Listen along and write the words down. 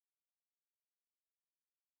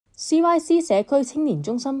CYC 社區青年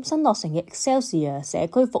中心新落成嘅Excelsior社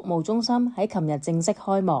區服務中心喺琴日正式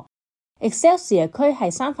開幕。Excelsior區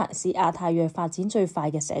係三藩市亞太裔發展最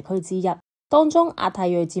快嘅社區之一，當中亞太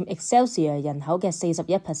裔佔Excelsior人口嘅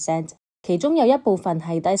41%，其中有一部分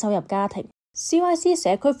係低收入家庭。CYC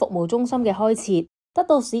社區服務中心嘅開設得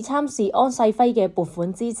到市參事安世輝嘅撥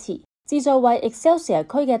款支持，旨在為Excelsior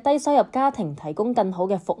區嘅低收入家庭提供更好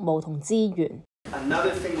嘅服務同資源。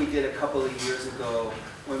Another thing we did a couple of years ago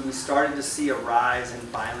when we started to see a rise in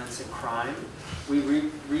violence and crime, we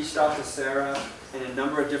reached out to Sarah and a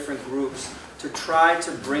number of different groups to try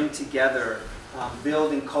to bring together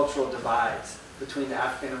building cultural divides between the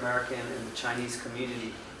African American and the Chinese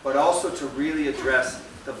community, but also to really address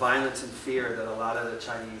the violence and fear that a lot of the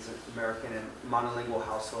Chinese American and monolingual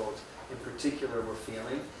households in particular were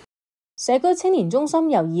feeling. 社區青年中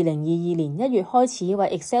心由2022年1月開始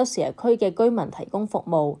為Excelsior區嘅居民提供服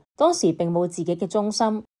務，當時並冇自己嘅中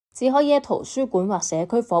心，只可以喺圖書館或社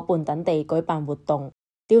區伙伴等地舉辦活動。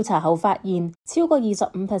調查後發現，超過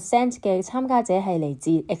25% 嘅參加者係嚟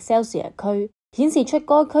自Excelsior區，顯示出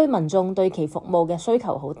該區民眾對其服務嘅需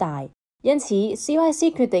求好大。因此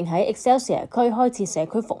CYC 決定喺Excelsior區開設社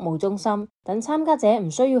區服務中心，等參加者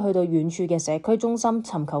唔需要去到遠處嘅社區中心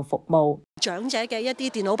尋求服務。長者嘅一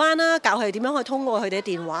啲電腦班啦，教佢哋點樣去通過佢哋嘅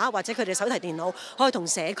電話或者佢哋手提電腦，可以同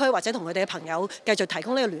社區或者同佢哋嘅朋友繼續提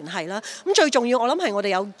供呢個聯繫啦。咁最重要，我諗係我哋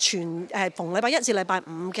有逢禮拜1至禮拜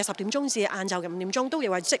5嘅10點鐘至晏晝嘅5點鐘，都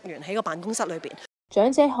要為職員喺個辦公室裏邊。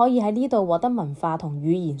長者可以喺呢度獲得文化同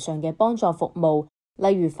語言上嘅幫助服務，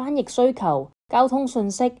例如翻譯需求、交通信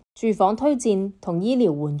息、住房推薦同醫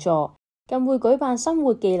療援助，更會舉辦生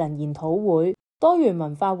活技能研討會、多元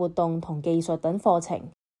文化活動同技術等課程。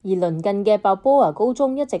而鄰近嘅Balboa高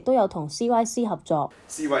中一直都有同 CYC 合作。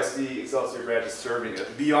CYC Excelsior branch is serving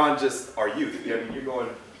beyond just our youth. I mean, you're going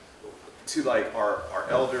to like our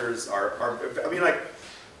elders, I mean, like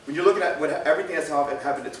when you're looking at everything that's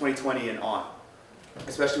happened in 2020 and on,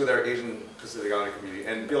 especially with our Asian Pacific Islander community,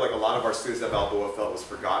 and I feel like a lot of our students at Balboa felt was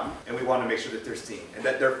forgotten, and we want to make sure that they're seen and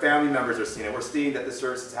that their family members are seen, and we're seeing that the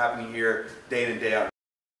service is happening here day in and day out.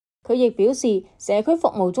 佢亦表示，社區服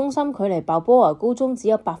務中心距離Balboa高中只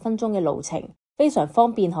有8分鐘嘅路程，非常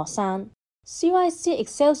方便學生。CYC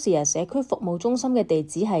Excelsior 社區服務中心嘅地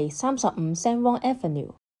址係35 San Juan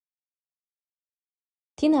Avenue。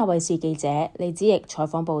天下衛視記者李子奕採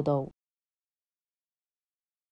訪報導。